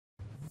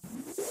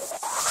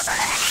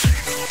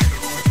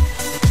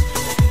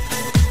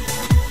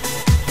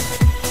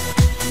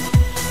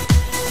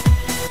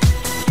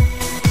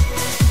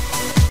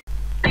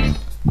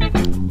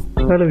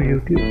Hello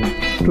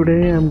YouTube,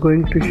 today I am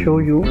going to show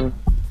you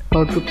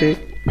how to take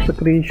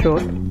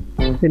screenshot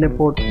in a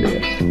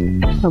PotPlayer.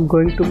 I am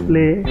going to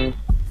play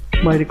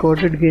my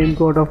recorded game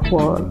God of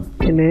War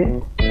in a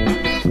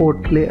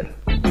PotPlayer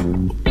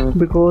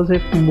because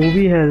if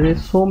movie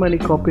has so many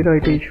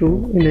copyright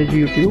issue in a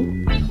YouTube.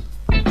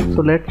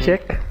 So let's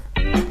check.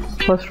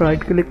 First right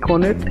click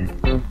on it,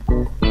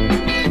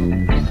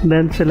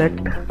 then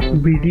select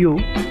video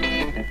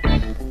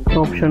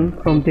option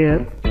from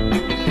there.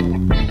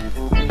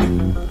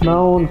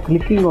 Now on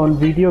clicking on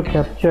video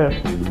capture,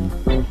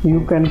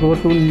 you can go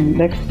to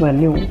next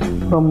menu.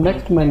 From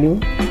next menu,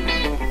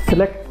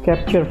 select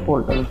capture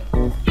folder.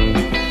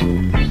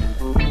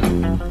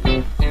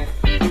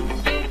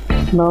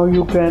 Now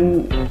you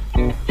can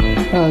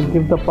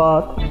give the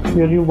path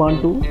where you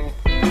want to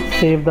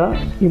save the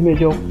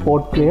image of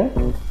PotPlayer.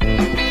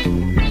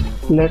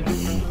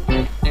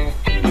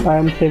 I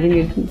am saving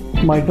it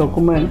in my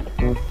document.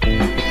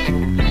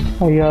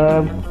 I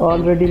have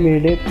already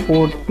made a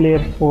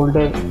PotPlayer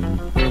folder.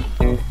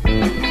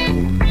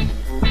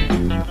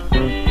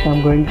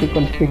 I'm going to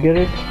configure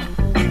it.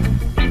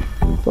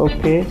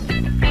 Okay.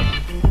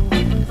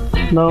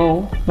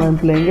 Now I'm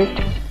playing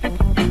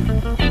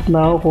it.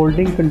 Now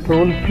holding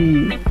Ctrl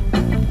key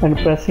and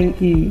pressing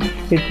E,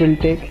 it will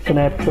take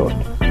snapshot.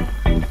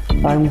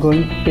 I'm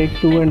going to take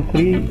 2 and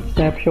 3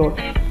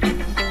 snapshots.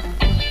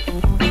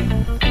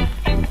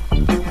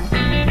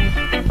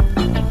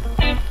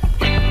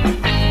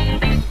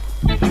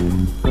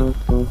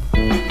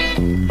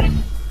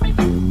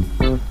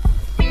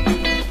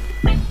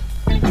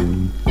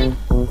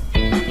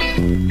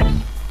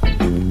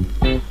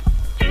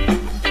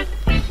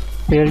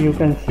 Here you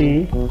can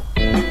see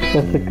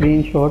the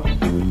screenshot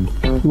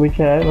which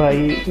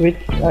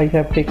I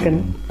have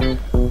taken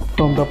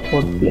from the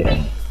PotPlayer.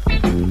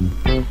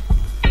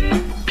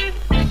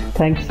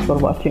 Thanks for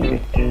watching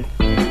it.